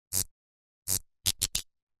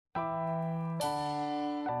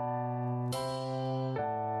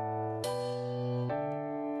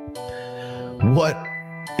What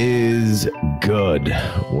is good?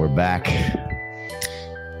 We're back.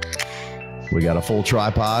 We got a full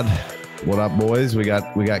tripod. What up, boys? We got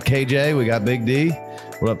KJ. We got Big D.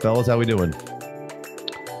 What up, fellas? How we doing?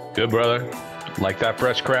 Good, brother. Like that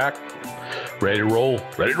fresh crack. Ready to roll.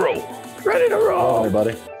 Ready to roll. Ready to roll,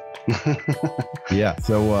 everybody. Yeah.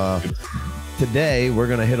 So today we're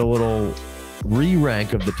gonna hit a little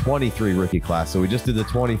re-rank of the 23 rookie class. So we just did the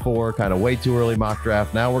 24, kind of way too early mock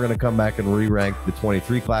draft. Now we're going to come back and re-rank the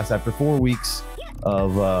 23 class after 4 weeks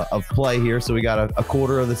of play here. So we got a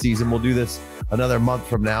quarter of the season. We'll do this another month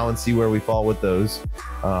from now and see where we fall with those.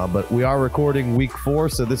 But we are recording week 4,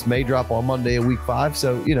 so this may drop on Monday of week 5.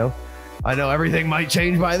 So, you know, I know everything might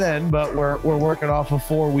change by then, but we're working off of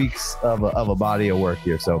 4 weeks of a body of work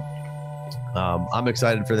here. So I'm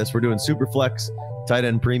excited for this. We're doing super flex, tight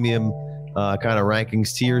end premium, kind of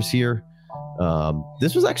rankings tiers here.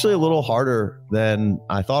 This was actually a little harder than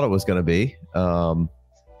I thought it was going to be.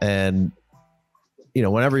 And, you know,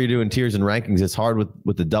 whenever you're doing tiers and rankings, it's hard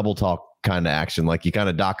with the double talk kind of action. Like you kind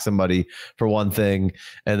of dock somebody for one thing,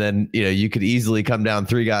 and then, you know, you could easily come down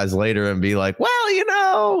 3 guys later and be like, well, you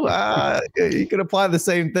know, you could apply the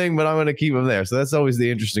same thing, but I'm going to keep them there. So that's always the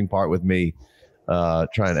interesting part with me,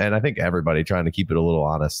 and I think everybody trying to keep it a little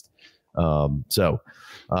honest.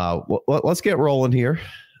 Let's get rolling here.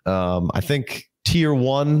 I think tier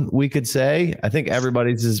 1, we could say, I think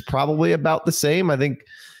everybody's is probably about the same. I think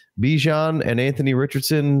Bijan and Anthony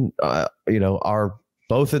Richardson, you know, are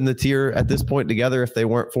both in the tier at this point together. If they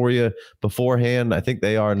weren't for you beforehand, I think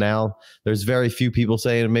they are now. There's very few people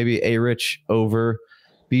saying maybe A-Rich over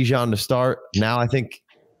Bijan to start. Now I think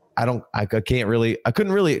I couldn't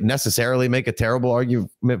really necessarily make a terrible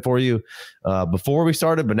argument for you before we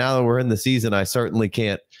started, but now that we're in the season, I certainly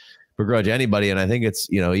can't begrudge anybody. And I think it's,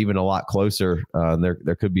 you know, even a lot closer.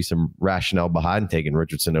 There could be some rationale behind taking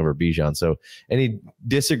Richardson over Bijan. So any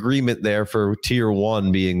disagreement there for tier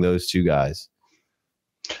 1 being those 2 guys?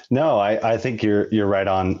 No, I think you're right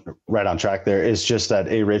on track there. It's just that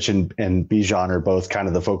A-Rich and Bijan are both kind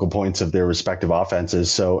of the focal points of their respective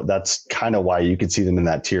offenses. So that's kind of why you could see them in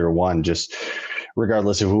that tier 1, just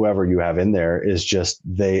regardless of whoever you have in there, is just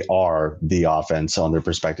they are the offense on their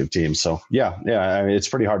respective teams. So yeah, I mean, it's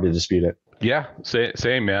pretty hard to dispute it. Yeah,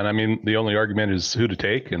 same, man. I mean, the only argument is who to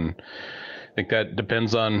take, and I think that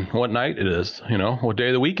depends on what night it is, you know, what day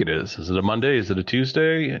of the week it is. Is it a Monday? Is it a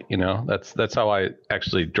Tuesday? You know, that's how I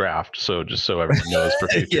actually draft. So just so everyone knows for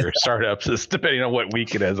future startups, is depending on what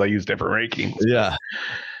week it is, I use different rankings. Yeah.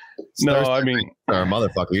 No, I mean,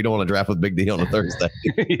 motherfucker, you don't want to draft with Big D on a Thursday.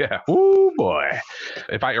 Yeah. Ooh, boy.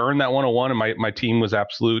 If I earned that 101 and my team was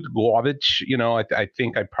absolute garbage, you know, I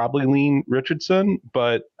think I'd probably lean Richardson.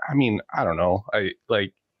 But I mean, I don't know.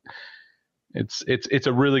 It's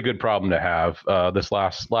a really good problem to have. This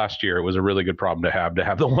last year, it was a really good problem to have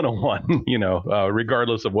the 101, you know,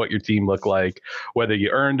 regardless of what your team looked like, whether you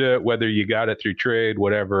earned it, whether you got it through trade,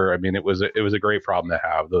 whatever. I mean, it was a great problem to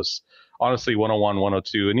have. Those, honestly, 101,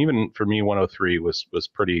 102, and even for me, 103 was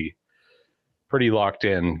pretty locked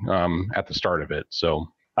in at the start of it. So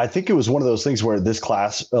I think it was one of those things where this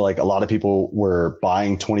class, like a lot of people were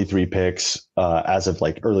buying 23 picks as of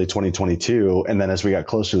like early 2022. And then as we got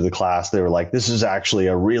closer to the class, they were like, this is actually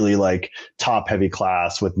a really like top heavy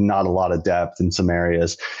class with not a lot of depth in some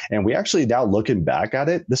areas. And we actually, now looking back at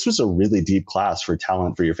it, this was a really deep class for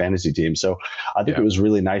talent for your fantasy team. So I think it was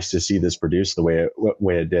really nice to see this produce the way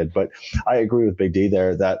it did. But I agree with Big D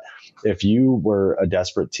there that if you were a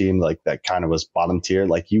desperate team like that kind of was bottom tier,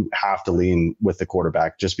 like you have to lean with the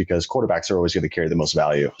quarterback just because quarterbacks are always going to carry the most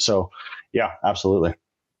value. So yeah, absolutely.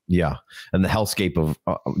 Yeah. And the hellscape of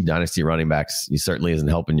dynasty running backs, he certainly isn't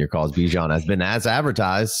helping your cause. Bijan has been as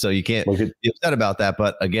advertised, so you can't be upset about that.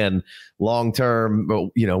 But again, long term,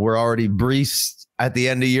 you know, we're already Brees at the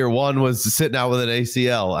end of year 1 was sitting out with an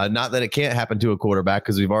ACL. Not that it can't happen to a quarterback,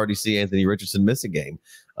 because we've already seen Anthony Richardson miss a game.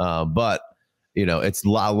 But you know, it's a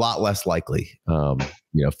lot less likely.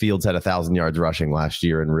 You know, Fields had 1,000 yards rushing last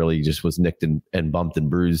year and really just was nicked and bumped and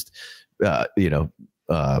bruised.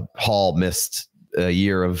 Hall missed a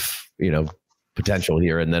year of, you know, potential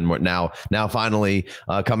here. And then now finally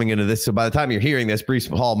coming into this. So by the time you're hearing this, Brees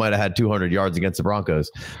Hall might have had 200 yards against the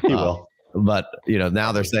Broncos. He will. But, you know,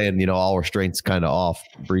 now they're saying, you know, all restraints kind of off.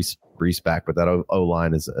 Brees back, but that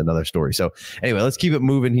O-line is another story. So anyway, let's keep it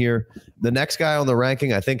moving here. The next guy on the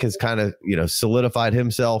ranking, I think, has kind of, you know, solidified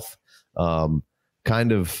himself,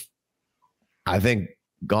 kind of, I think,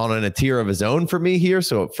 gone in a tier of his own for me here.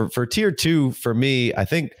 So for tier 2, for me, I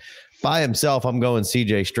think by himself, I'm going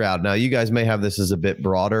CJ Stroud. Now, you guys may have this as a bit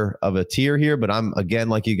broader of a tier here, but I'm, again,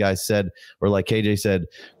 like you guys said, or like KJ said,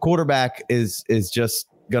 quarterback is just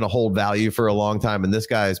going to hold value for a long time. And this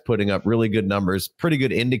guy is putting up really good numbers, pretty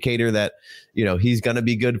good indicator that, he's going to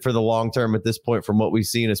be good for the long term at this point from what we've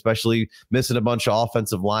seen, especially missing a bunch of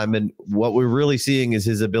offensive linemen. What we're really seeing is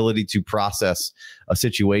his ability to process a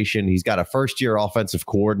situation. He's got a first-year offensive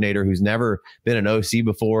coordinator who's never been an OC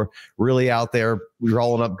before, really out there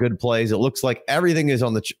rolling up good plays. It looks like everything is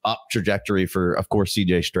on the up trajectory for, of course,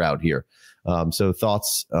 CJ Stroud here. So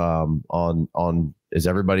thoughts on is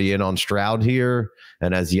everybody in on Stroud here?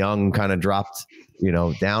 And as Young kind of dropped,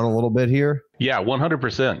 down a little bit here? Yeah,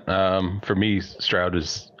 100%. For me, Stroud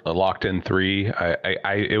is a locked in 3.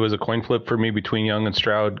 It was a coin flip for me between Young and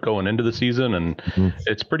Stroud going into the season, and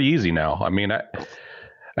it's pretty easy now. I mean,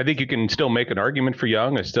 I think you can still make an argument for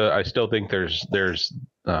Young. I still think there's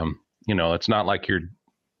it's not like you're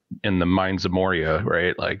in the mines of Moria,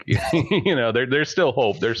 right? Like, there's still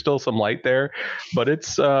hope. There's still some light there, but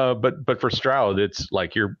it's but for Stroud, it's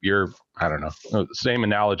like you're I don't know, same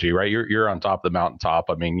analogy, right? You're on top of the mountaintop.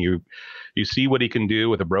 I mean, you see what he can do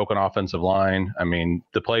with a broken offensive line. I mean,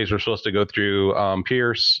 the plays are supposed to go through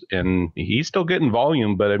Pierce, and he's still getting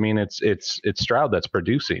volume, but I mean, it's Stroud that's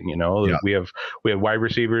producing. Yeah. We have wide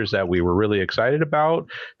receivers that we were really excited about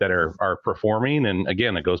that are performing, and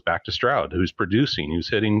again, it goes back to Stroud, who's producing,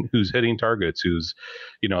 who's hitting targets, who's,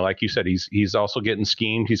 like you said, he's also getting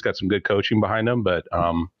schemed. He's got some good coaching behind him, but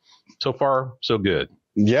so far so good.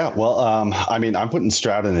 Yeah, well, I mean, I'm putting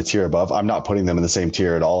Stroud in a tier above. I'm not putting them in the same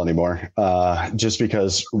tier at all anymore, just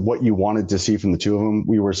because what you wanted to see from the two of them,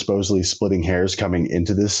 we were supposedly splitting hairs coming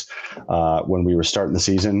into this when we were starting the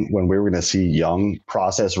season, when we were going to see Young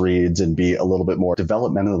process reads and be a little bit more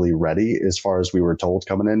developmentally ready as far as we were told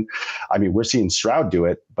coming in. I mean, we're seeing Stroud do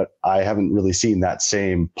it, but I haven't really seen that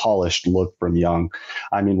same polished look from Young.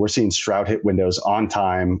 I mean, we're seeing Stroud hit windows on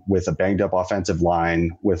time with a banged up offensive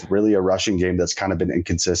line, with really a rushing game that's kind of been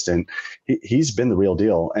inconsistent. He's been the real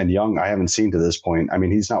deal. And Young, I haven't seen to this point. I mean,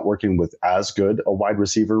 he's not working with as good a wide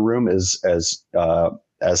receiver room as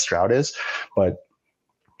Stroud is, but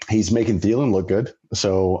he's making Thielen look good.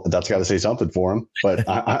 So that's got to say something for him. But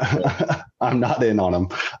I'm not in on him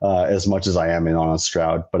as much as I am in on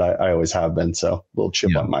Stroud, but I always have been. So a little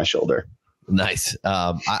chip on my shoulder. Nice.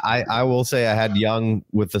 I will say I had Young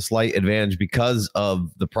with a slight advantage because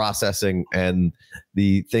of the processing and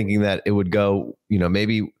the thinking that it would go,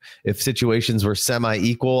 maybe if situations were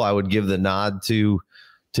semi-equal, I would give the nod to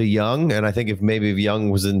Young. And I think if Young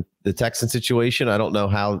was in the Texan situation, I don't know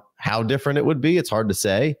how different it would be. It's hard to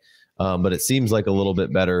say, but it seems like a little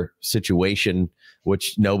bit better situation,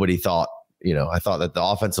 which nobody thought. I thought that the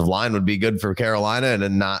offensive line would be good for Carolina, and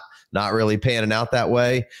then not really panning out that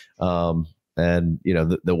way. And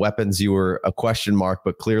the weapons, you were a question mark,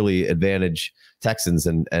 but clearly advantage Texans,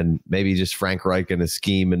 and maybe just Frank Reich and his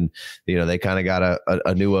scheme, and they kind of got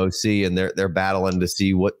a new OC, and they're battling to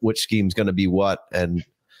see which scheme's going to be what, and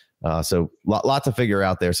so lot to figure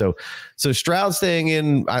out there. So Stroud staying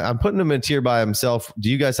in. I'm putting him in a tier by himself. Do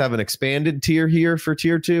you guys have an expanded tier here for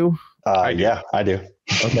tier 2? Yeah, I do.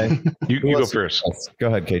 Okay, you go first. Go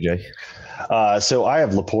ahead, KJ. So I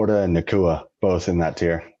have Laporta and Nacua both in that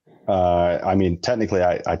tier. I mean, technically,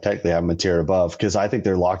 I technically have them a tier above because I think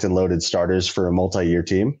they're locked and loaded starters for a multi-year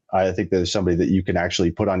team. I think there's somebody that you can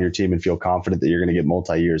actually put on your team and feel confident that you're going to get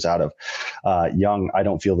multi-years out of. Young, I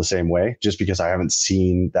don't feel the same way just because I haven't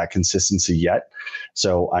seen that consistency yet.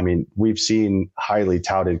 So, I mean, we've seen highly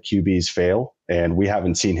touted QBs fail, and we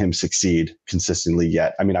haven't seen him succeed consistently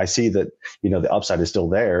yet. I mean, I see that, the upside is still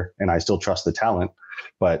there, and I still trust the talent,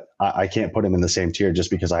 but I can't put him in the same tier just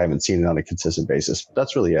because I haven't seen it on a consistent basis.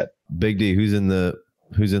 That's really it. Big D, who's in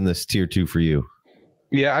this tier 2 for you?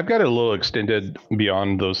 Yeah, I've got a little extended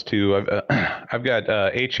beyond those two. I've got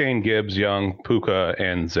Achane, Gibbs, Young, Puka,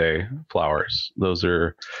 and Zay Flowers.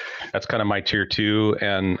 That's kind of my tier 2.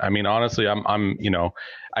 And I mean, honestly, I'm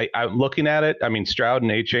looking at it. I mean, Stroud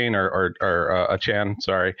and Achane or Achane,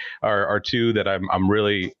 sorry, are two that I'm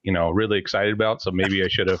really, really excited about. So maybe I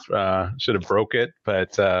should have broke it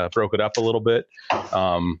up a little bit.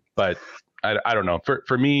 But I don't know.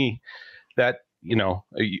 For me, that.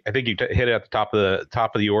 I think you hit it at the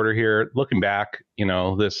top of the order here. Looking back,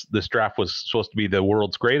 this draft was supposed to be the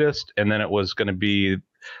world's greatest, and then it was going to be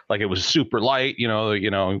like it was super light.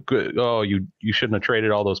 Good. Oh, you shouldn't have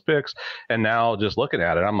traded all those picks. And now just looking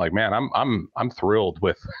at it, I'm like, man, I'm thrilled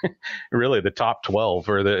with really the top 12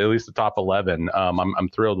 or at least the top 11. I'm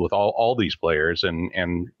thrilled with all these players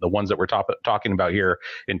and the ones that we're talking about here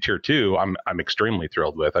in tier 2. I'm extremely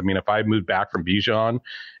thrilled with. I mean, if I moved back from Bijan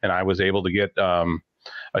and I was able to get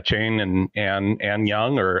Achane and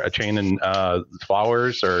Young, or Achane and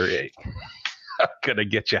Flowers, or gonna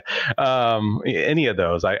get you. Any of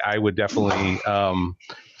those, I would definitely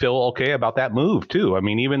feel okay about that move too. I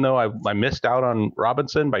mean, even though I missed out on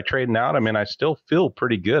Robinson by trading out, I mean, I still feel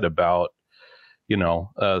pretty good about,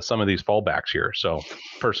 some of these fallbacks here. So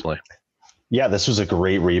personally. Yeah, this was a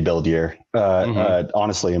great rebuild year,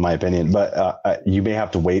 honestly, in my opinion. But you may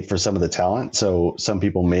have to wait for some of the talent. So some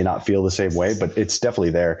people may not feel the same way, but it's definitely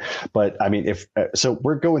there. But I mean, so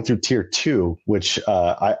we're going through tier 2, which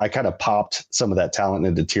I kind of popped some of that talent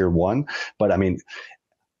into tier 1. But I mean,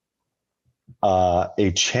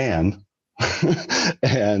 Achane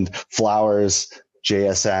and Flowers,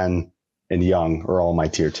 JSN, and Young are all my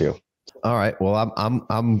tier 2. All right. Well,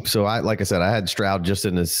 I'm so like I said, I had Stroud just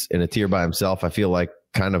in a tier by himself. I feel like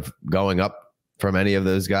kind of going up from any of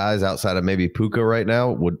those guys outside of maybe Puka right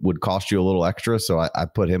now would cost you a little extra. So I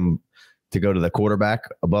put him to go to the quarterback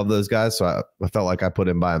above those guys. So I felt like I put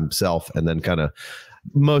him by himself, and then kind of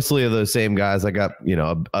mostly of those same guys. I got,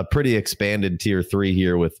 a pretty expanded tier 3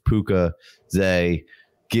 here with Puka, Zay,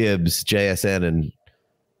 Gibbs, JSN, and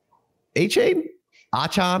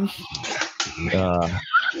Achane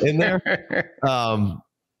in there.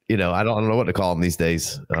 I don't know what to call him these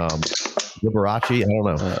days. Liberace, I don't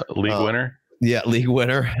know. League winner. Yeah, league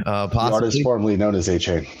winner. Possibly. The artist formerly known as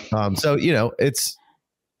Achane. So it's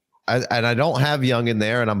I don't have Young in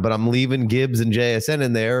there, but I'm leaving Gibbs and JSN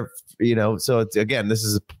in there. So it's, again, this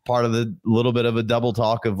is part of the little bit of a double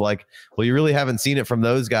talk of like, well, you really haven't seen it from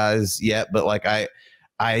those guys yet, but like I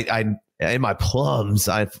in my plums,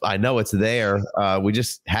 I know it's there. We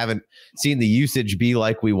just haven't seen the usage be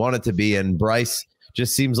like we want it to be. And Bryce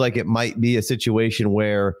just seems like it might be a situation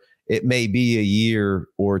where it may be a year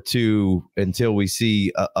or two until we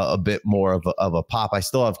see a bit more of a pop. I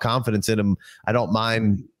still have confidence in him. I don't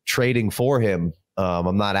mind trading for him.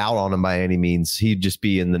 I'm not out on him by any means. He'd just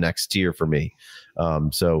be in the next tier for me.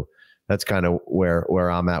 So that's kind of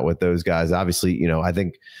where I'm at with those guys. Obviously, I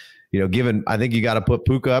think, I think you got to put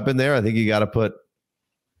Puka up in there. I think you got to put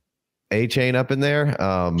Achane up in there.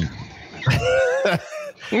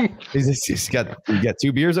 He's got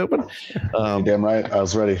 2 beers open. Damn right. I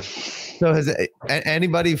was ready. So has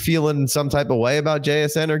anybody feeling some type of way about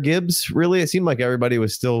JSN or Gibbs? Really? It seemed like everybody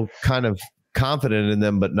was still kind of confident in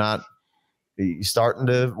them, but not starting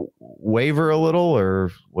to waver a little,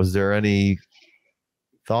 or was there any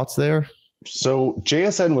thoughts there? So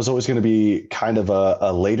JSN was always going to be kind of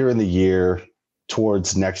a later in the year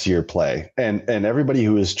towards next year play. And everybody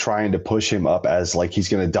who is trying to push him up as like he's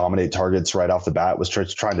going to dominate targets right off the bat was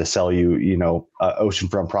trying to sell you,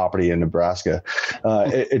 oceanfront property in Nebraska.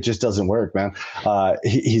 It just doesn't work, man.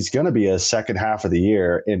 He's going to be a second half of the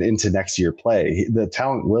year and into next year play. The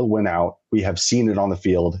talent will win out. We have seen it on the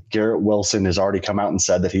field. Garrett Wilson has already come out and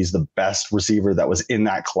said that he's the best receiver that was in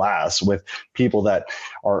that class, with people that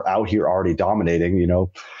are out here already dominating,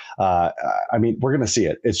 I mean, we're going to see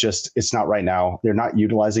it. It's not right now. They're not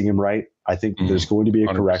utilizing him right. I think there's going to be a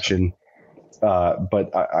 100%. Correction.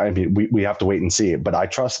 But I mean, we have to wait and see it. But I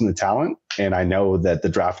trust in the talent, and I know that the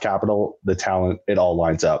draft capital, the talent, it all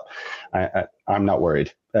lines up. I'm not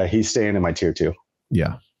worried. He's staying in my tier 2.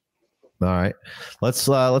 Yeah. All right. Let's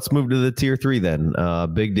move to the tier 3 then.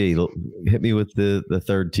 Big D, hit me with the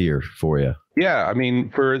third tier for you. Yeah, I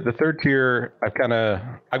mean, for the third tier, I've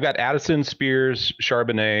got Addison, Spears,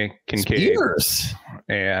 Charbonnet, Kincaid, Spears,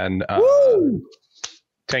 and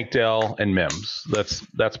Tank Dell and Mims.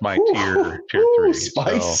 That's my tier 3.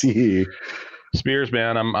 Spicy. So, Spears,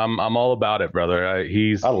 man, I'm all about it, brother.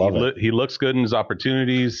 I love it. He looks good in his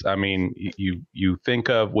opportunities. I mean, you think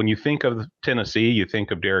of, when you think of Tennessee, you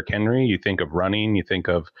think of Derrick Henry, you think of running, you think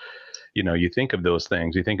of those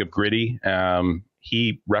things. You think of gritty.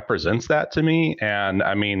 He represents that to me, and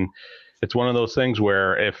I mean, it's one of those things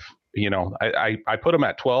where if I put him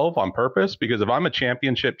at 12 on purpose, because if I'm a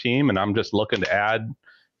championship team and I'm just looking to add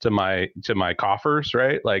to my coffers,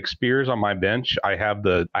 right? Like Spears on my bench, I have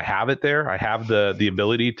it there. I have the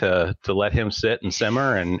ability to let him sit and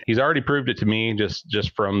simmer, and he's already proved it to me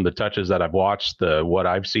just from the touches that I've watched, what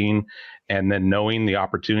I've seen, and then knowing the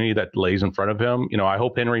opportunity that lays in front of him. I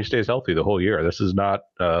hope Henry stays healthy the whole year. This is not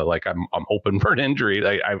like I'm hoping for an injury.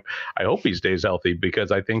 I hope he stays healthy,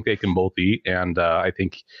 because I think they can both eat, and I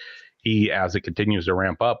think he, as it continues to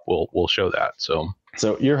ramp up, will show that.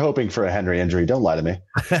 So you're hoping for a Henry injury. Don't lie to me.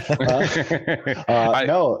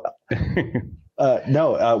 No.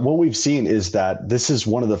 No, what we've seen is that this is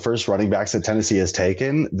one of the first running backs that Tennessee has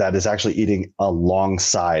taken that is actually eating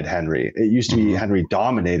alongside Henry. It used to be Henry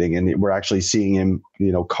dominating, and we're actually seeing him,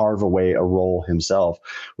 carve away a role himself,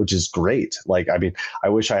 which is great. Like, I mean, I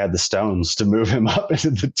wish I had the stones to move him up into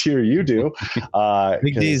the tier you do.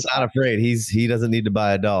 Big D's not afraid. He doesn't need to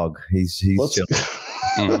buy a dog. He's chill.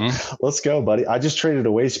 Let's go, buddy. I just traded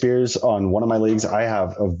away Spears on one of my leagues. I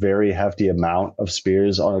have a very hefty amount of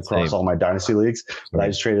Spears across all my dynasty leagues, but I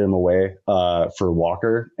just traded him away for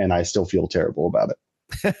Walker, and I still feel terrible about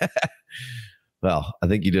it. Well, I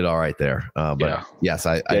think you did all right there. But yes,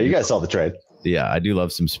 you guys saw the trade. Yeah, I do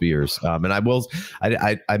love some Spears. And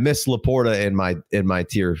I miss Laporta in my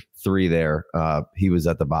tier 3 there. He was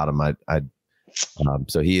at the bottom.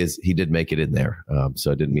 So he did make it in there.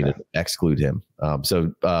 So I didn't mean to exclude him.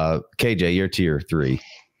 So KJ, your tier 3.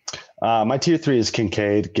 My tier 3 is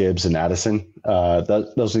Kincaid, Gibbs, and Addison.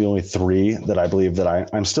 Those are the only 3 that I believe that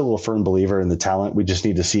I'm still a firm believer in the talent. We just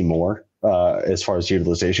need to see more as far as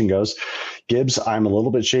utilization goes. Gibbs, I'm a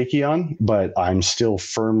little bit shaky on, but I'm still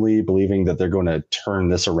firmly believing that they're going to turn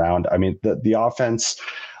this around. I mean, the offense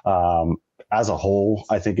as a whole,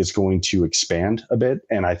 I think is going to expand a bit.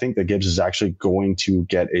 And I think that Gibbs is actually going to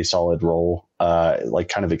get a solid role,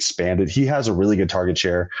 kind of expanded. He has a really good target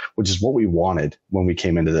share, which is what we wanted when we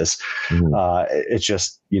came into this. It's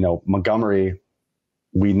just, Montgomery,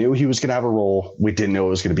 we knew he was going to have a role. We didn't know it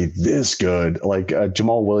was going to be this good. Like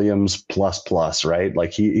Jamal Williams plus, right?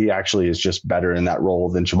 Like he actually is just better in that role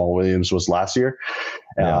than Jamal Williams was last year.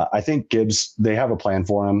 I think Gibbs, they have a plan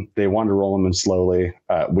for him. They want to roll him in slowly.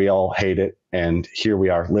 We all hate it. And here we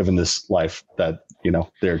are living this life that,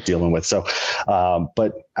 they're dealing with. So,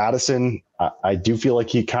 but Addison, I do feel like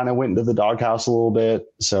he kind of went into the doghouse a little bit.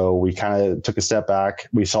 So we kind of took a step back.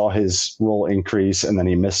 We saw his role increase, and then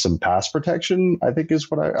he missed some pass protection, I think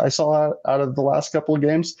is what I saw out of the last couple of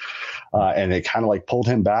games. And it kind of like pulled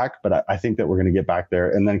him back, but I think that we're going to get back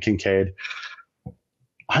there. And then Kincaid,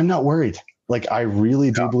 I'm not worried. Like, I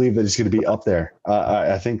really do believe that he's going to be up there.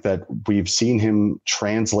 I think that we've seen him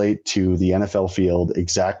translate to the NFL field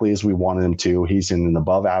exactly as we wanted him to. He's in an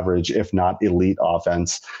above average, if not elite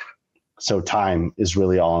offense. So time is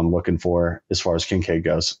really all I'm looking for as far as Kincaid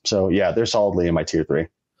goes. So yeah, they're solidly in my tier 3.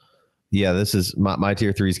 Yeah, this is my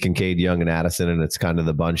tier 3 is Kincaid, Young, and Addison. And it's kind of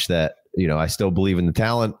the bunch that, I still believe in the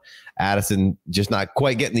talent. Addison just not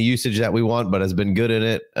quite getting the usage that we want, but has been good in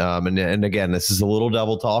it. And again, this is a little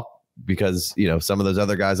devil talk, because some of those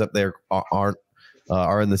other guys up there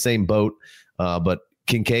are in the same boat. But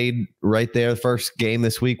Kincaid right there, first game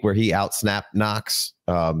this week where he out-snapped Knox,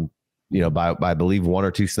 by I believe 1 or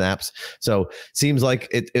 2 snaps. So seems like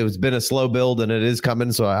it's been a slow build, and it is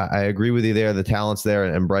coming. So I agree with you there. The talent's there,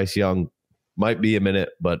 and Bryce Young might be a minute,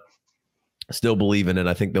 but still believing it.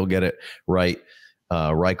 I think they'll get it right.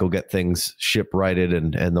 Reich will get things ship-righted,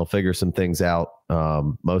 and they'll figure some things out,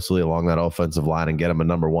 mostly along that offensive line, and get them a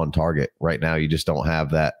number 1 target. Right now, you just don't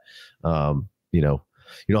have that, you don't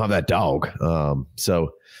have that dog.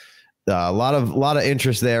 So a lot of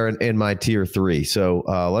interest there in my tier 3. So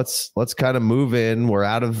let's kind of move in. We're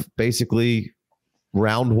out of basically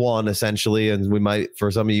round 1 essentially, and we might,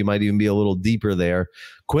 for some of you, might even be a little deeper there.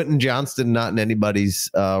 Quentin Johnston not in anybody's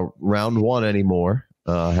round 1 anymore.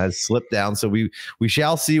 Has slipped down, so we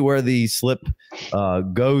shall see where the slip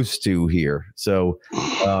goes to here. So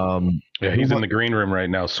he's in the green room right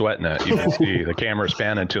now sweating it. You can see the camera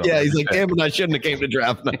spanning to him. Yeah, he's like, damn it, I shouldn't have came to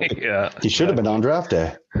draft night. He should have been on draft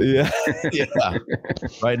day. Yeah.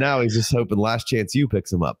 Right now he's just hoping last chance you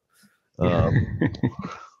picks him up. All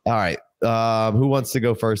right, who wants to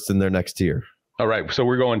go first in their next tier? All right, so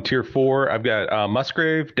we're going tier 4. I've got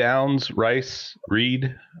Musgrave, Downs, Rice,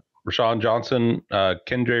 Reed, Rashawn Johnson,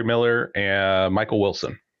 Kendre Miller, and Michael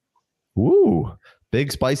Wilson. Ooh,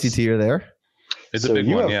 big spicy tier there. It's a big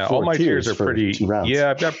one. Yeah, all my tiers are pretty.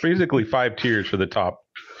 Yeah, I've got basically 5 tiers for the top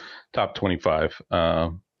 25.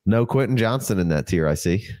 No Quentin Johnston in that tier, I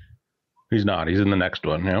see. He's not. He's in the next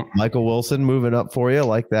one. Yeah. Michael Wilson moving up for you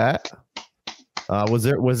like that. Was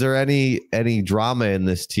there any drama in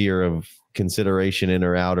this tier of consideration in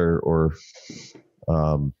or out, or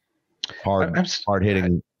hard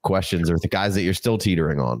hitting questions, or the guys that you're still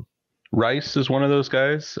teetering on? Rice is one of those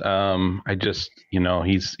guys. I just,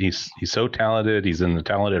 he's so talented. He's in the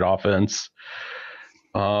talented offense.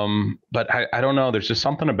 But I don't know. There's just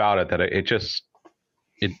something about it that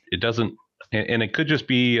it doesn't. And it could just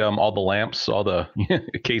be all the lamps, all the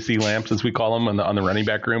KC lamps as we call them on the running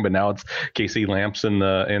back room, but now it's KC lamps in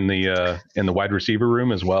the wide receiver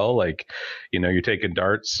room as well. Like, you're taking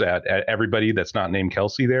darts at everybody that's not named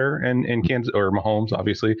Kelsey there in Kansas, or Mahomes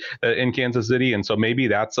obviously in Kansas City, and so maybe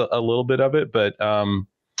that's a little bit of it. But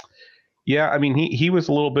yeah, I mean he was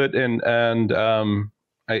a little bit, and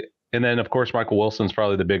then of course Michael Wilson's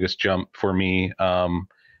probably the biggest jump for me.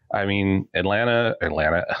 I mean, Arizona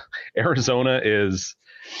is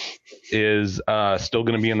still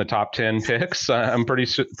going to be in the top 10 picks. I'm pretty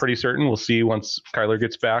certain. We'll see once Kyler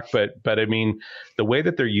gets back. But I mean, the way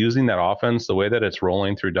that they're using that offense, the way that it's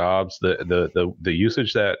rolling through Dobbs, the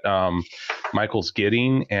usage that Michael's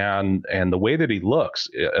getting, and the way that he looks,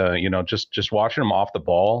 just watching him off the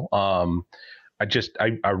ball.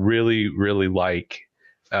 I really, really like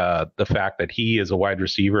the fact that he is a wide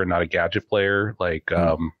receiver and not a gadget player. Like,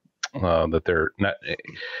 that they're not,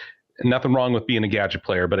 nothing wrong with being a gadget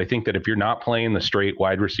player, but I think that if you're not playing the straight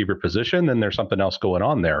wide receiver position, then there's something else going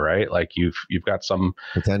on there, right? Like you've got some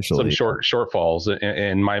potentially some shortfalls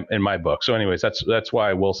in my book. So anyways, that's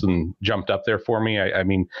why Wilson jumped up there for me. I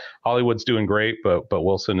mean, Hollywood's doing great, but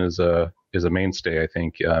Wilson is a mainstay, I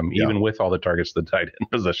think, even with all the targets to the tight end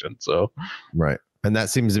position. So right. And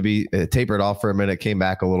that seems to be tapered off for a minute, came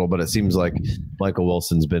back a little, but it seems like Michael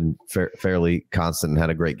Wilson's been fairly constant and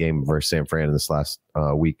had a great game versus San Fran in this last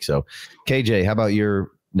week. So, KJ, how about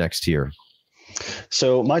your next tier?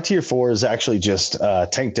 So my tier 4 is actually just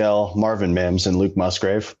Tank Dell, Marvin Mims, and Luke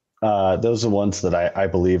Musgrave. Those are the ones that I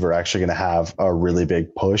believe are actually going to have a really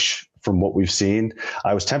big push from what we've seen.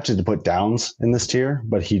 I was tempted to put Downs in this tier,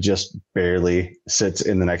 but he just barely sits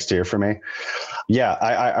in the next tier for me. Yeah,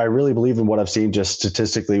 I really believe in what I've seen. Just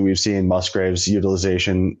statistically, we've seen Musgrave's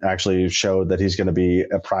utilization actually showed that he's going to be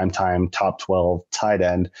a primetime top 12 tight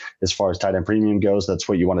end as far as tight end premium goes. That's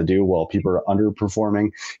what you want to do while people are underperforming.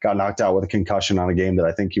 Got knocked out with a concussion on a game that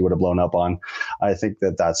I think he would have blown up on. I think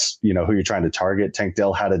that's who you're trying to target. Tank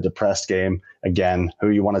Dell had a depressed game. Again, who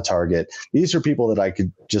you want to target. These are people that I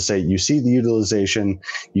could just say, you see the utilization,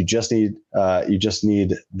 you just need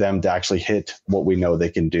them to actually hit what we know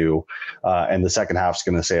they can do. And the second half is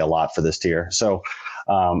going to say a lot for this tier. So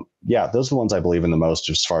yeah, those are the ones I believe in the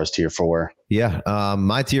most as far as tier 4. Yeah.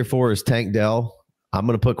 My tier 4 is Tank Dell. I'm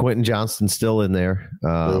going to put Quentin Johnston still in there.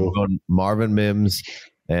 I'm going Marvin Mims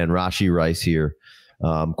and Rashee Rice here.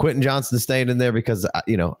 Quentin Johnston staying in there because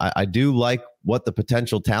I do like what the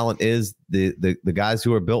potential talent is. The guys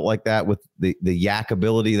who are built like that with the yak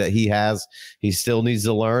ability that he has, he still needs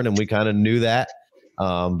to learn, and we kind of knew that.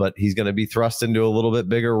 But he's going to be thrust into a little bit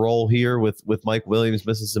bigger role here with Mike Williams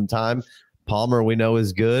missing some time. Palmer we know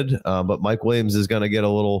is good, but Mike Williams is going to get a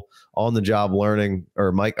little on the job learning,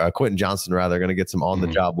 or Quentin Johnston rather going to get some on the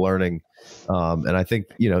job learning. And I think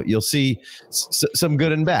you'll see some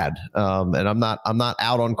good and bad. And I'm not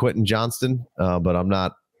out on Quentin Johnston, but I'm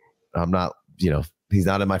not he's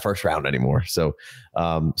not in my first round anymore. So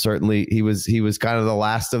certainly he was kind of the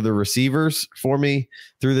last of the receivers for me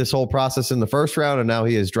through this whole process in the first round, and now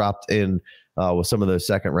he has dropped in with some of those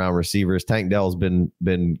second round receivers. Tank Dell's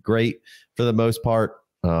been great for the most part,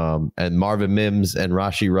 and Marvin Mims and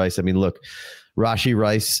Rashee Rice. I mean, look, Rashee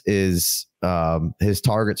Rice is his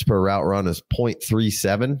targets per route run is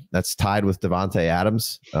 0.37. That's tied with Devontae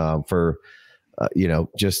Adams for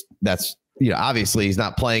just that's. Obviously he's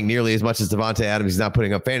not playing nearly as much as Devontae Adams. He's not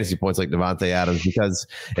putting up fantasy points like Devontae Adams, because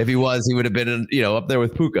if he was, he would have been, up there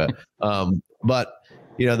with Puka. But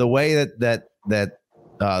the way that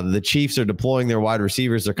the Chiefs are deploying their wide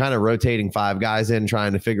receivers, they're kind of rotating 5 guys in,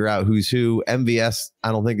 trying to figure out who's who. MVS,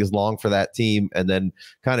 I don't think is long for that team. And then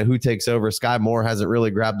kind of who takes over. Sky Moore hasn't really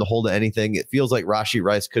grabbed a hold of anything. It feels like Rashee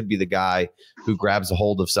Rice could be the guy who grabs a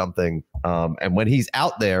hold of something. And when he's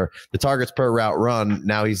out there, the targets per route run,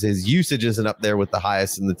 now his usage isn't up there with the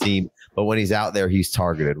highest in the team, but when he's out there, he's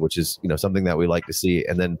targeted, which is, something that we like to see.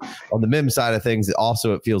 And then on the Mims side of things, it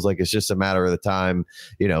feels like it's just a matter of the time,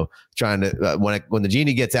 trying to, when the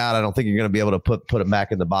genie gets out, I don't think you're going to be able to put him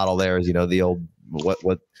back in the bottle there, as the old, who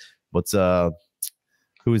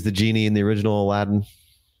was the genie in the original Aladdin?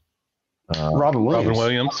 Robin Williams. Robin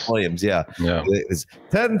Williams. Williams, yeah. It's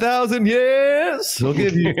 10,000 years. He'll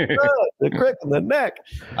give you the crick in the neck.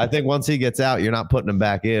 I think once he gets out, you're not putting him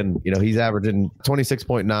back in. He's averaging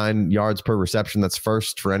 26.9 yards per reception. That's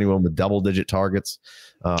first for anyone with double-digit targets.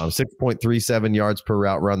 6.37 yards per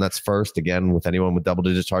route run. That's first, again, with anyone with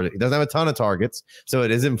double-digit targets. He doesn't have a ton of targets, so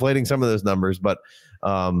it is inflating some of those numbers. But,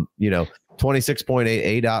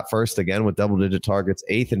 26.8 ADOT first, again, with double-digit targets,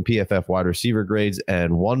 8th in PFF wide receiver grades,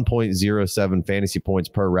 and 1.07 fantasy points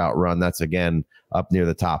per route run. That's, again, up near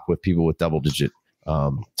the top with people with double-digit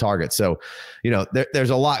targets. So, there's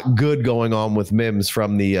a lot good going on with Mims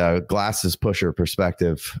from the glasses pusher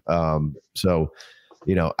perspective. So,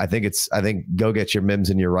 I think go get your Mims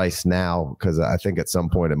and your Rice now, because I think at some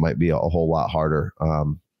point it might be a whole lot harder.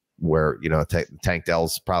 Where Tank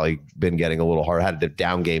Dell's probably been getting a little hard, had a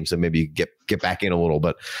down game, so maybe you get back in a little.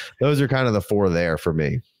 But those are kind of the 4 there for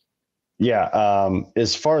me. Yeah.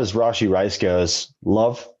 As far as Rashee Rice goes,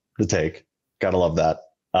 love the take. Gotta love that.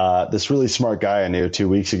 This really smart guy I knew 2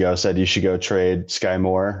 weeks ago said you should go trade Sky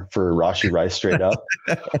Moore for Rashee Rice straight up.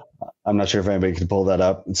 I'm not sure if anybody can pull that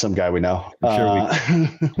up. It's some guy we know. I'm sure we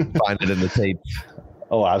can find it in the tape.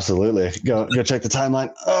 Oh, absolutely. Go check the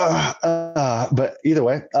timeline. But either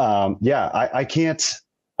way, I can't.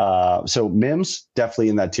 So Mims definitely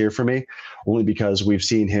in that tier for me, only because we've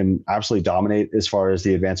seen him absolutely dominate as far as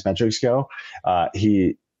the advanced metrics go.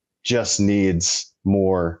 He just needs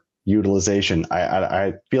more utilization.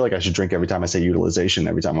 I feel like I should drink every time I say utilization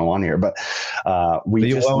every time I'm on here, but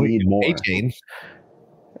we just need more. Achane.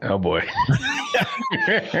 Oh boy. So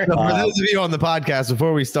for those of you on the podcast,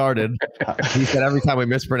 before we started, he said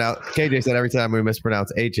KJ said every time we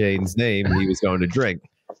mispronounce Achane's name, he was going to drink.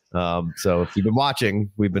 So if you've been watching,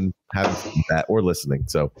 we've been having that or listening.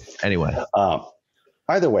 So anyway.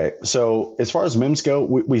 Either way, so as far as Mims go,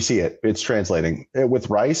 we see it. It's translating. With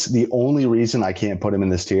Rice, the only reason I can't put him in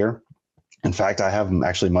this tier, in fact, I have him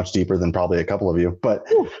actually much deeper than probably a couple of you, but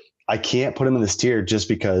I can't put him in this tier just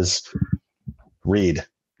because Reed.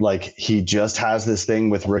 Like, he just has this thing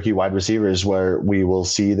with rookie wide receivers where we will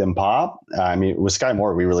see them pop. I mean, with Sky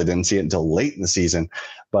Moore, we really didn't see it until late in the season,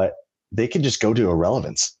 but they could just go to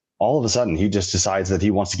irrelevance. All of a sudden, he just decides that he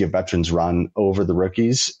wants to give veterans run over the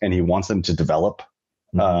rookies and he wants them to develop.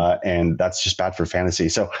 And that's just bad for fantasy.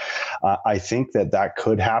 So I think that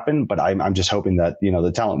could happen, but I'm just hoping that,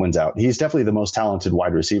 the talent wins out. He's definitely the most talented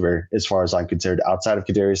wide receiver as far as I'm concerned, outside of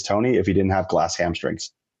Kadarius Toney, if he didn't have glass hamstrings.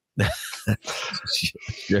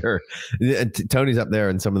 Sure. Tony's up there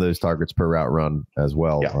in some of those targets per route run as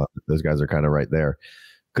well. Yeah. Those guys are kind of right there.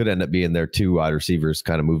 Could end up being their 2 wide receivers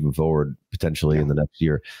kind of moving forward potentially in the next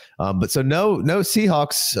year. But so no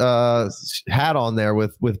Seahawks hat on there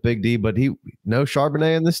with Big D, but no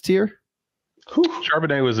Charbonnet in this tier.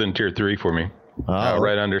 Charbonnet was in tier 3 for me.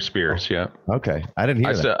 Right under Spears. Yeah. Okay. I didn't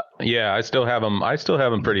hear that. I still have him. I still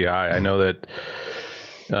have him pretty high. I know that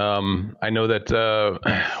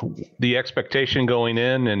the expectation going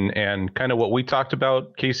in and kind of what we talked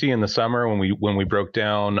about, Casey, in the summer when we broke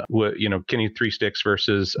down what, Kenny 3 Sticks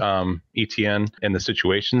versus ETN and the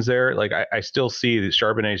situations there. Like I still see that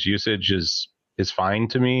Charbonnet's usage is fine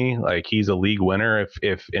to me. Like, he's a league winner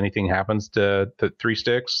if anything happens to 3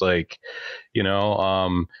 Sticks. Like,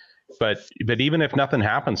 But even if nothing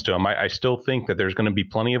happens to him, I still think that there's going to be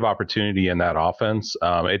plenty of opportunity in that offense.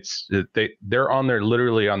 They're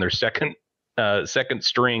literally on their second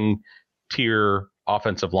string tier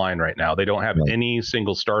offensive line right now. They don't have any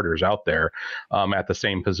single starters out there at the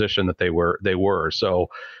same position that they were. So,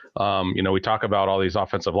 we talk about all these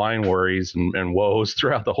offensive line worries and woes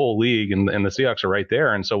throughout the whole league, and the Seahawks are right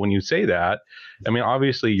there. And so when you say that, I mean,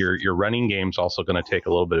 obviously your running game's also going to take a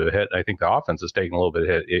little bit of a hit. I think the offense is taking a little bit of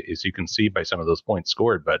a hit, as you can see by some of those points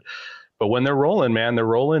scored. But when they're rolling, man, they're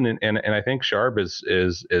rolling, and I think Sharp is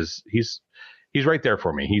he's right there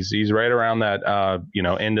for me. He's right around that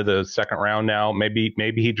end of the second round now. Maybe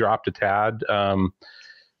he dropped a tad.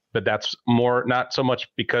 But that's more not so much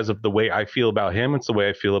because of the way I feel about him. It's the way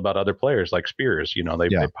I feel about other players like Spears. They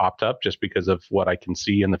popped up just because of what I can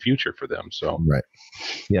see in the future for them. So right,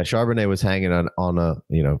 yeah. Charbonnet was hanging on a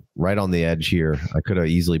right on the edge here. I could have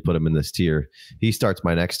easily put him in this tier. He starts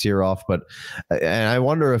my next tier off, and I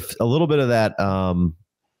wonder if a little bit of that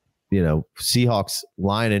Seahawks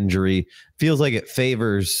line injury feels like it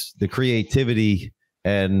favors the creativity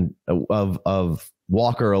and of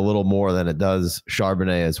Walker a little more than it does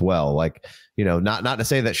Charbonnet as well. Like, not to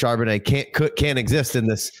say that Charbonnet can't exist in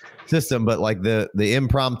this system, but like the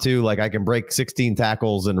impromptu, like I can break 16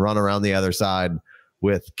 tackles and run around the other side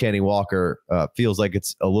with Kenny Walker feels like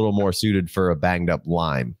it's a little more suited for a banged up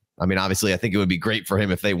line. I mean, obviously I think it would be great for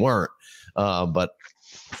him if they weren't, but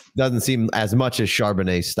doesn't seem as much as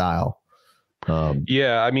Charbonnet's style.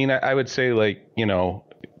 Yeah. I mean, I would say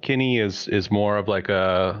Kenny is more of like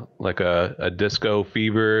a disco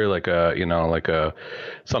fever, like a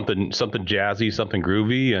something jazzy, something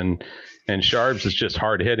groovy, and Sharps is just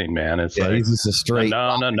hard hitting, man. It's he's just a straight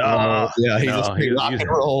no. Yeah, he's a straight rock and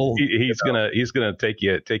roll. He's gonna take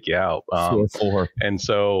you out. And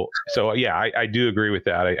so yeah, I do agree with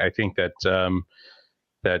that. I think that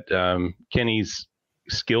Kenny's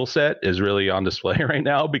skill set is really on display right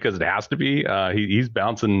now because it has to be. He's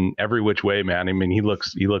bouncing every which way, man. I mean, he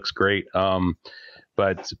looks great.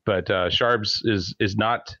 But Sharbs is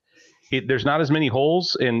not. There's not as many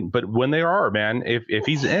holes but when there are, man, if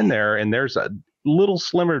he's in there and there's a little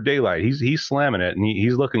slimmer daylight, he's slamming it and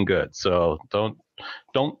he's looking good. So don't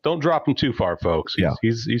drop him too far, folks.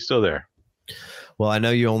 He's still there. Well, I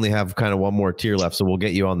know you only have kind of one more tier left, so we'll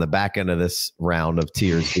get you on the back end of this round of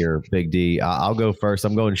tiers here, Big D. I'll go first.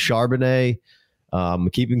 I'm going Charbonnet. I'm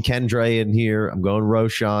keeping Kendre in here. I'm going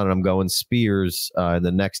Roshan, and I'm going Spears in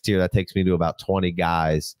the next tier. That takes me to about 20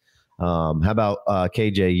 guys. How about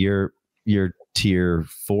KJ? You're tier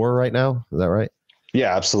 4 right now. Is that right?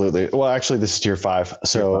 Yeah, absolutely. Well, actually, this is tier 5.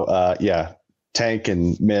 So, yeah, Tank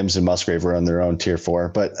and Mims and Musgrave are on their own tier 4.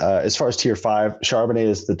 But as far as tier 5, Charbonnet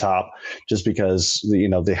is the top just because,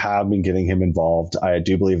 they have been getting him involved. I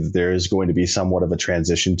do believe that there is going to be somewhat of a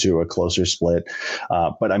transition to a closer split.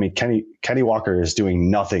 But I mean, Kenny Walker is doing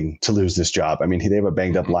nothing to lose this job. I mean, they have a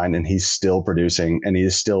banged up line and he's still producing and he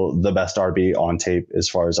is still the best RB on tape as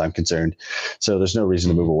far as I'm concerned. So there's no reason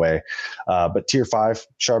to move away. But tier 5,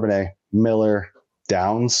 Charbonnet, Miller,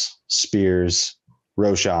 Downs, Spears,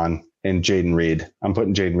 Roshan, and Jaden Reed. I'm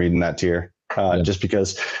putting Jaden Reed in that tier just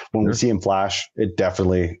because when we see him flash, it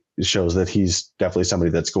definitely shows that he's definitely somebody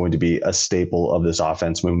that's going to be a staple of this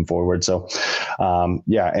offense moving forward. So,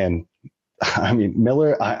 and I mean,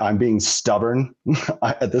 Miller, I'm being stubborn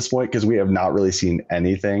at this point because we have not really seen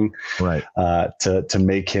anything to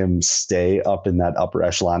make him stay up in that upper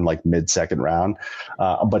echelon, like mid-second round.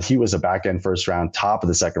 But he was a back-end first round, top of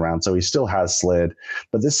the second round, so he still has slid.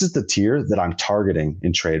 But this is the tier that I'm targeting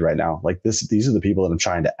in trade right now. Like these are the people that I'm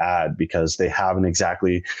trying to add because they haven't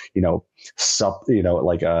exactly,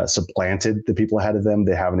 supplanted the people ahead of them.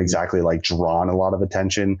 They haven't exactly drawn a lot of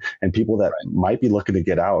attention and people that might be looking to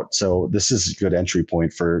get out. So this is a good entry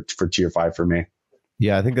point for tier 5 for me.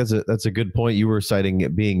 Yeah, I think that's a good point. You were citing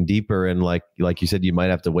it being deeper and like you said, you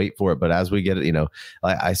might have to wait for it. But as we get it,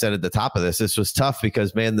 I said at the top of this was tough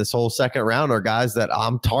because, man, this whole second round are guys that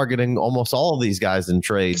I'm targeting almost all of these guys in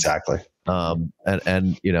trade. Exactly.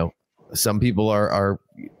 And some people are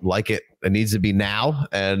like it needs to be now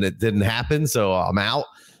and it didn't happen. So I'm out,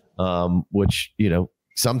 which,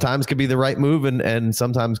 sometimes can be the right move and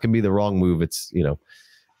sometimes can be the wrong move. It's,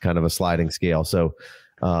 kind of a sliding scale. So,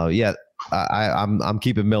 I'm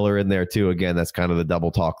keeping Miller in there too. Again, that's kind of the double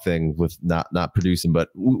talk thing with not producing, but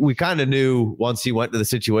we kind of knew once he went to the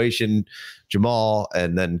situation, Jamal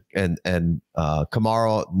and then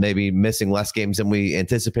Kamara maybe missing less games than we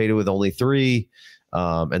anticipated with only 3.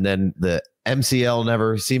 And then the MCL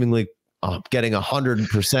never seemingly getting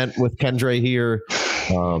 100% with Kendre here.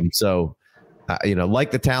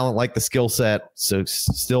 Like the talent, like the skill set. So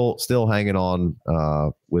still hanging on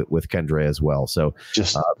with Kendre as well. So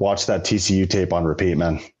just watch that TCU tape on repeat,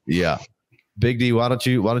 man. Yeah. Big D, why don't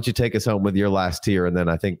you take us home with your last tier? And then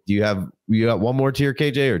I think you got one more tier,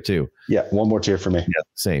 KJ, or 2? Yeah, one more tier for me. Yeah,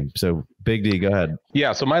 same. So Big D, go ahead.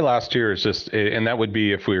 Yeah, so my last tier is just, and that would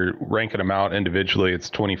be if we're ranking them out individually, it's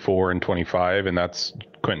 24 and 25, and that's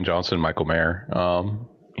Quentin Johnson, Michael Mayer.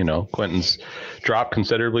 Quentin's dropped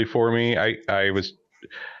considerably for me. I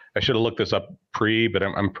should have looked this up but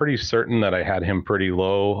I'm pretty certain that I had him pretty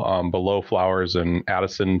low, below Flowers and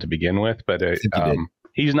Addison to begin with. But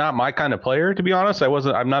he's not my kind of player, to be honest.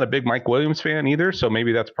 I'm not a big Mike Williams fan either, so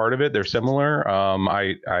maybe that's part of it. They're similar.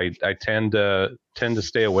 I tend to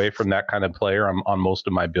stay away from that kind of player on most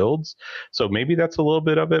of my builds, so maybe that's a little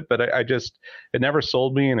bit of it. But it never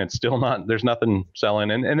sold me, and it's still not. There's nothing selling.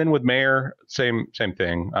 And then with Mayer, same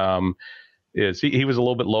thing. He was a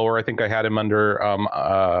little bit lower. I think I had him under.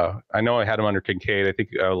 I know I had him under Kincaid. I think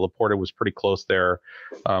Laporta was pretty close there,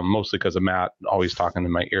 mostly because of Matt always talking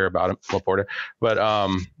in my ear about him, Laporta. But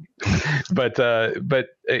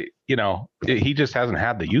he just hasn't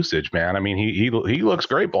had the usage, man. I mean, he looks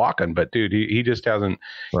great blocking, but dude, he just hasn't.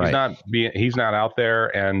 Right. He's not out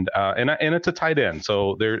there, and it's a tight end,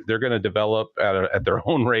 so they're going to develop at their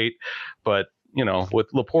own rate, but. With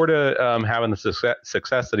Laporta having the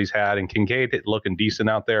success that he's had and Kincaid looking decent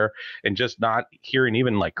out there and just not hearing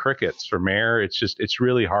even like crickets from Mayer, it's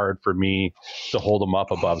really hard for me to hold him up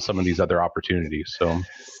above some of these other opportunities. So,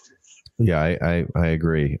 yeah, I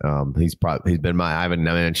agree. He's been I haven't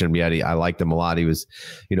mentioned him yet. I liked him a lot. He was,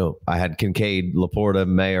 I had Kincaid, Laporta,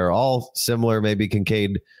 Mayer, all similar. Maybe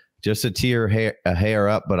Kincaid just a hair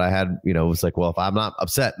up, but I had, it was like, well, if I'm not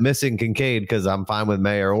upset missing Kincaid because I'm fine with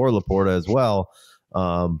Mayer or Laporta as well.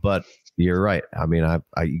 But you're right. I mean, I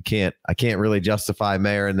can't really justify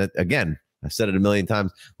Mayer. And that, again, I've said it a million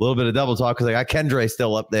times, a little bit of double talk because I got Kendre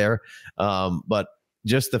still up there. But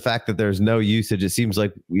just the fact that there's no usage, it seems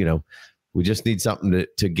like, we just need something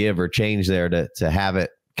to give or change there to have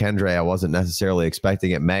it. Kendre, I wasn't necessarily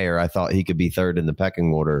expecting it. Mayer, I thought he could be third in the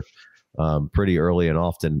pecking order pretty early and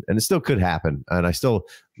often, and it still could happen. And I still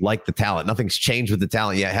like the talent. Nothing's changed with the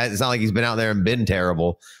talent yet. It's not like he's been out there and been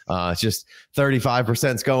terrible. It's just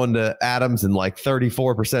 35% is going to Adams and like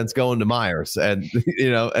 34% is going to Myers. And,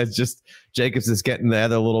 it's just Jacobs is getting the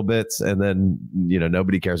other little bits, and then,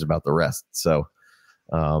 nobody cares about the rest. So,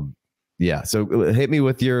 so hit me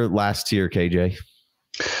with your last tier, KJ.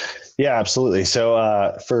 Yeah, absolutely.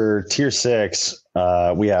 So for tier 6,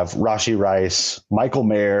 we have Rashee Rice, Michael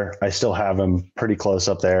Mayer. I still have him pretty close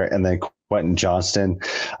up there. And then Quentin Johnston.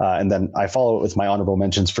 And then I follow it with my honorable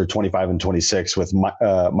mentions for 25 and 26 with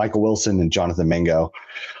Michael Wilson and Jonathan Mingo.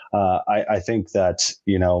 I think that,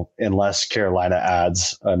 unless Carolina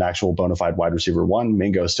adds an actual bona fide wide receiver 1,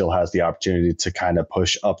 Mingo still has the opportunity to kind of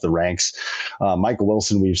push up the ranks. Michael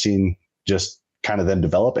Wilson, we've seen just kind of then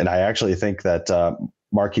develop. And I actually think that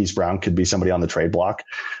Marquise Brown could be somebody on the trade block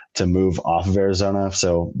to move off of Arizona.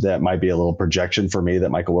 So that might be a little projection for me that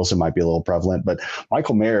Michael Wilson might be a little prevalent. But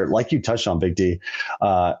Michael Mayer, like you touched on, Big D,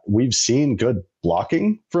 we've seen good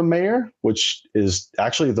blocking from Mayer, which is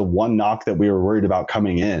actually the one knock that we were worried about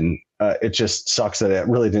coming in. It just sucks that it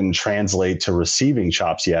really didn't translate to receiving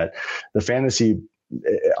chops yet. The fantasy,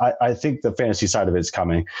 I think the fantasy side of it's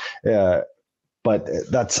coming. But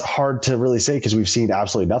that's hard to really say because we've seen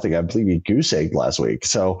absolutely nothing. I believe he goose-egged last week.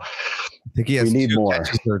 So I think he has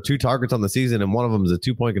 2 targets on the season, and one of them is a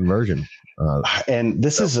 2-point conversion. And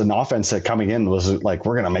this is an offense that coming in was like,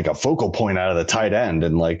 we're going to make a focal point out of the tight end.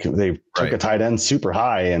 And like they took a tight end super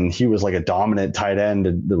high, and he was like a dominant tight end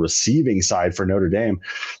in the receiving side for Notre Dame.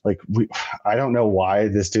 Like I don't know why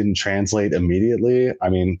this didn't translate immediately. I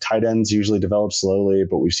mean, tight ends usually develop slowly,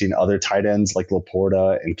 but we've seen other tight ends like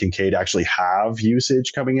Laporta and Kincaid actually have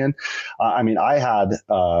usage coming in. I had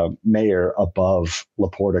Mayer above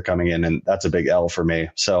Laporta coming in, and that's a big L for me.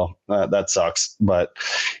 So that sucks. But,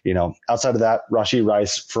 outside of that, Rashee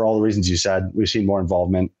Rice, for all the reasons you said, we've seen more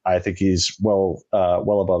involvement. I think he's well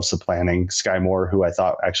above supplanting Sky Moore, who I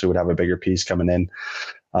thought actually would have a bigger piece coming in.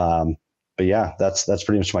 But yeah, that's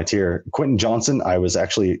pretty much my tier. Quentin Johnson, I was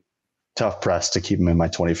actually tough pressed to keep him in my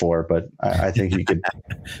 24, but I think you could.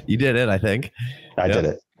 You did it, I think. I did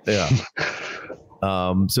it. Yeah.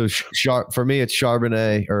 So for me, it's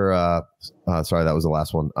Charbonnet sorry, that was the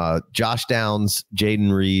last one. Josh Downs,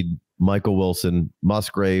 Jaden Reed, Michael Wilson,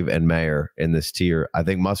 Musgrave, and Mayer in this tier. I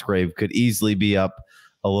think Musgrave could easily be up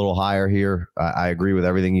a little higher here. I agree with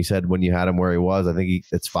everything you said when you had him where he was. I think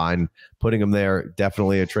it's fine putting him there.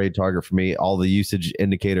 Definitely a trade target for me. All the usage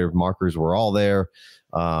indicator markers were all there.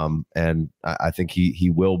 And I think he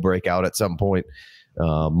will break out at some point.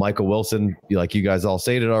 Michael Wilson, like you guys all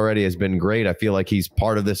stated already, has been great. I feel like he's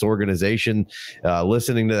part of this organization.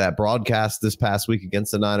 Listening to that broadcast this past week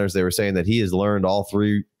against the Niners, they were saying that he has learned all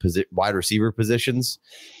 3 wide receiver positions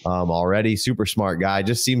already. Super smart guy.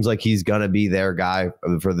 Just seems like he's going to be their guy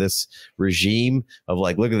for this regime of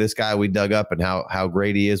like, look at this guy we dug up and how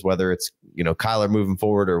great he is, whether it's, Kyler moving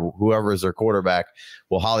forward or whoever is their quarterback.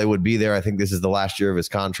 Will Hollywood be there? I think this is the last year of his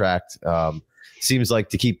contract. Seems like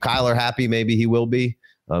to keep Kyler happy, maybe he will be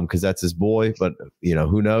because that's his boy. But,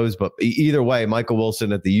 who knows? But either way, Michael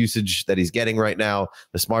Wilson at the usage that he's getting right now,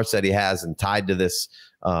 the smarts that he has, and tied to this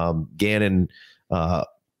Gannon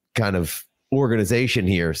kind of organization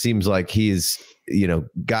here, seems like he's,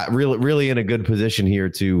 got really in a good position here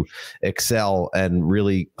to excel and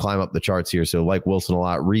really climb up the charts here. So like Wilson a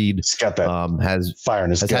lot. Reed has fire in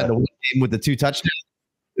his had the game with the 2 touchdowns.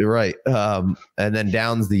 You're right. And then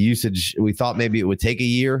Downs, the usage, we thought maybe it would take a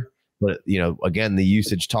year, but again, the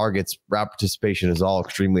usage targets, route participation is all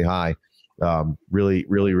extremely high. Really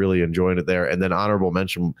enjoying it there. And then honorable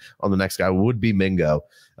mention on the next guy would be Mingo.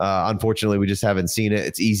 Unfortunately, we just haven't seen it.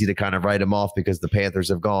 It's easy to kind of write him off because the Panthers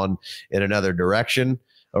have gone in another direction,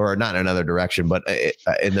 or not in another direction, but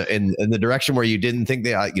in the direction where you didn't think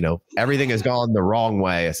they, everything has gone the wrong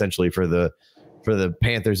way essentially for the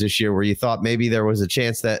Panthers this year, where you thought maybe there was a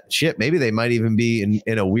chance that maybe they might even be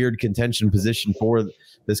in a weird contention position for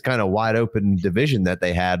this kind of wide open division that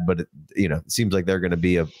they had. But it seems like they're going to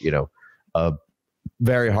be a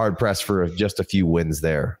very hard press for just a few wins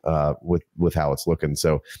there with how it's looking.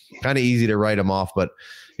 So kind of easy to write him off, but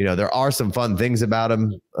there are some fun things about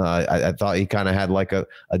him. I thought he kind of had like a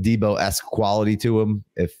Debo-esque quality to him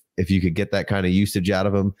if you could get that kind of usage out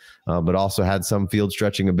of him, but also had some field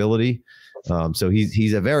stretching ability. So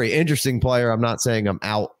he's a very interesting player. I'm not saying I'm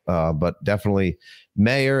out, but definitely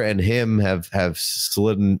Mayer and him have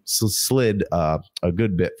slid a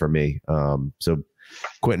good bit for me. So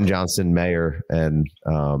Quentin Johnson, Mayer, and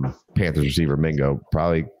Panthers receiver Mingo.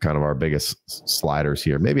 Probably kind of our biggest sliders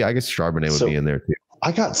here. Maybe I guess Charbonnet would be in there too.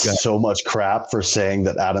 I got so much crap for saying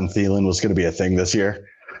that Adam Thielen was going to be a thing this year.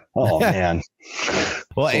 Oh man.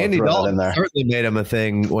 Well, Andy Dalton certainly made him a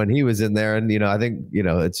thing when he was in there, and I think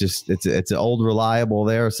it's an old reliable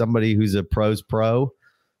there, somebody who's a pro's pro.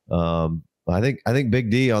 I think Big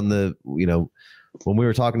D on the when we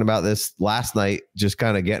were talking about this last night, just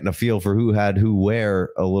kind of getting a feel for who had who where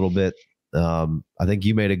a little bit. I think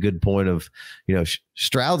you made a good point of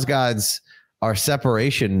Stroud's guys are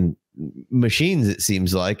separation machines, it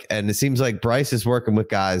seems like, and it seems like Bryce is working with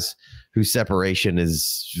guys whose separation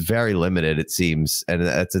is very limited, it seems, and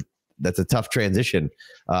that's a tough transition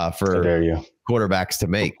for quarterbacks to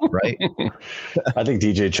make, right? I think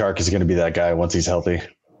DJ Chark is going to be that guy once he's healthy.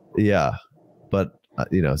 Yeah, but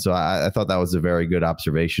so I thought that was a very good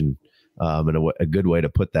observation, and a good way to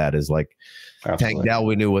put that is like Absolutely. Tank Dell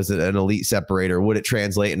we knew was an elite separator. Would it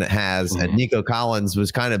translate? And it has. Mm-hmm. And Nico Collins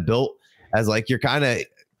was kind of built as like your kind of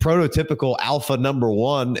prototypical alpha number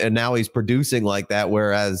one, and now he's producing like that.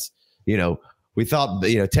 Whereas we thought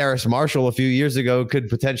Terrace Marshall a few years ago could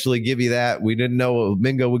potentially give you that. We didn't know what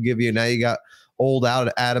Mingo would give you. Now you got old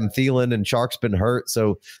out Adam Thielen, and Chark's been hurt,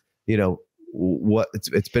 so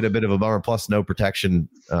it's been a bit of a bummer. Plus no protection,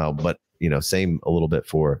 but same a little bit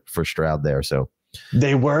for Stroud there. So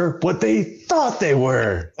they were what they thought they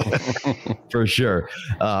were. For sure.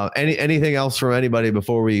 Anything else from anybody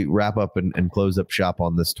before we wrap up and close up shop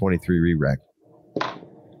on this 23 re-rack?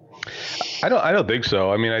 I don't think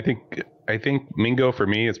so. I mean, I think Mingo for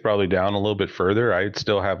me is probably down a little bit further. I'd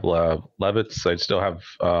still have Levitz. I'd still have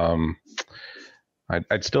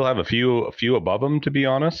I'd still have a few above him, to be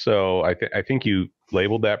honest. So I think you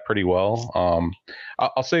labeled that pretty well.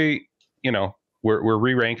 I'll say we're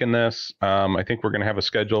re-ranking this. I think we're going to have a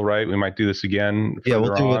schedule, right? We might do this again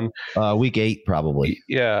further on. Week 8 probably.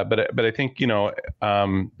 Yeah, but I think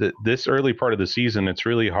this early part of the season, it's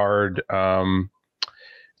really hard.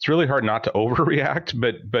 It's really hard not to overreact,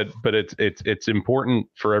 but it's important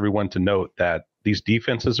for everyone to note that these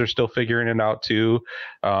defenses are still figuring it out too.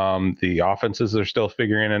 The offenses are still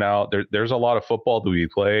figuring it out. There's a lot of football to be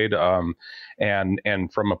played.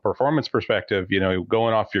 And from a performance perspective,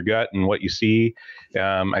 going off your gut and what you see,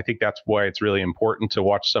 I think that's why it's really important to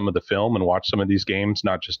watch some of the film and watch some of these games,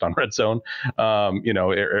 not just on Red Zone,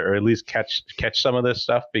 or at least catch some of this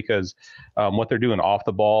stuff, because what they're doing off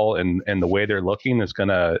the ball and the way they're looking is going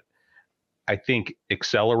to, I think,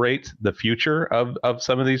 accelerate the future of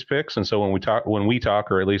some of these picks. And so when we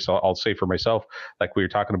talk, or at least I'll say for myself, like we were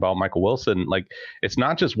talking about Michael Wilson, like it's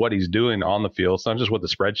not just what he's doing on the field. It's not just what the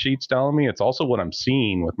spreadsheet's telling me. It's also what I'm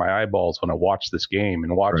seeing with my eyeballs when I watch this game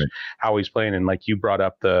and watch how he's playing. And like you brought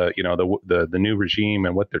up the new regime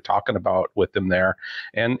and what they're talking about with him there.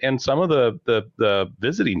 And some of the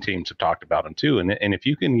visiting teams have talked about him too. And if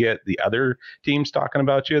you can get the other teams talking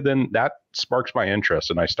about you, then that sparks my interest,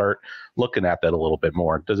 and I start looking at that a little bit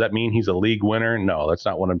more. Does that mean he's a league winner? No, that's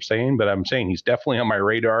not what I'm saying, but I'm saying he's definitely on my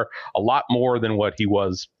radar a lot more than what he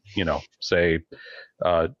was, say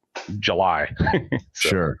July.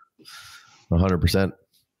 Sure. 100%.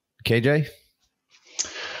 KJ?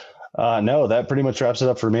 No, that pretty much wraps it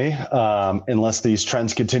up for me. Unless these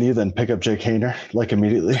trends continue, then pick up Jake Haener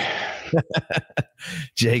immediately.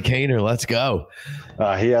 Jake Haener, let's go.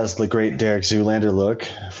 He has the great Derek Zoolander look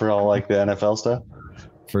for all like the NFL stuff.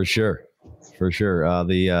 For sure.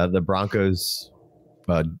 The Broncos,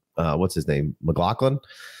 what's his name? McLaughlin?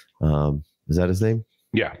 Is that his name?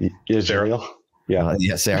 Yeah. Sarah.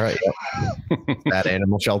 Yeah. Sarah. Yeah. That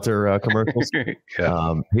animal shelter commercials.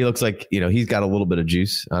 Yeah. He looks like, he's got a little bit of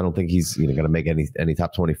juice. I don't think he's going to make any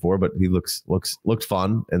top 24, but he looks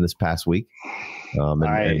fun in this past week.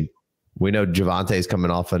 And we know Javante's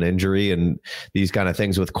coming off an injury, and these kind of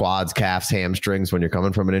things with quads, calves, hamstrings, when you're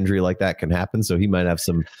coming from an injury like that can happen. So he might have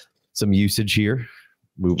some usage here.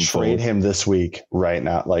 Trade him this week right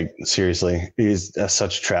now. Like seriously, he's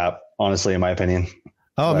such a trap, honestly, in my opinion.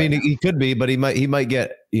 Oh, I mean, he could be, but he might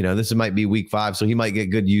get, this might be week 5. So he might get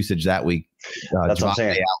good usage that week. That's what I'm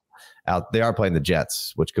saying. Out. They are playing the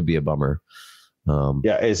Jets, which could be a bummer.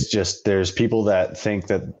 It's just there's people that think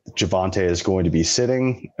that Javonte is going to be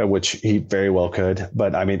sitting, which he very well could.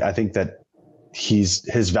 But I mean, I think that his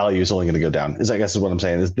value is only going to go down. I guess is what I'm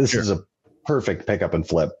saying. This is a perfect pickup and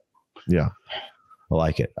flip. Yeah. I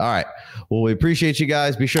like it. All right. Well, we appreciate you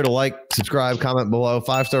guys. Be sure to like, subscribe, comment below,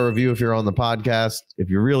 5-star review if you're on the podcast. If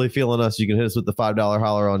you're really feeling us, you can hit us with the $5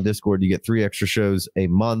 holler on Discord. You get 3 extra shows a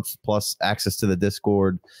month plus access to the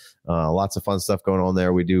Discord. Lots of fun stuff going on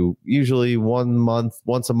there. We do usually once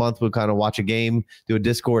a month, we'll kind of watch a game, do a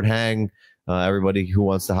Discord hang. Everybody who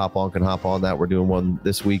wants to hop on can hop on that. We're doing one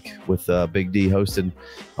this week with Big D hosting.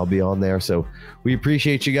 I'll be on there. So we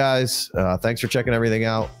appreciate you guys. Thanks for checking everything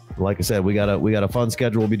out. Like I said, we got a fun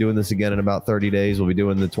schedule. We'll be doing this again in about 30 days. We'll be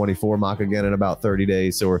doing the 24 mock again in about 30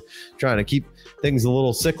 days. So we're trying to keep things a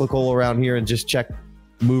little cyclical around here and just check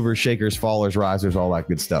movers, shakers, fallers, risers, all that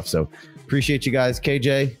good stuff. So appreciate you guys.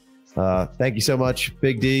 KJ, thank you so much.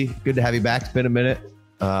 Big D, good to have you back. It's been a minute.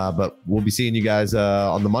 But we'll be seeing you guys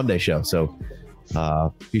on the Monday show. So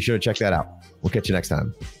be sure to check that out. We'll catch you next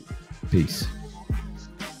time. Peace.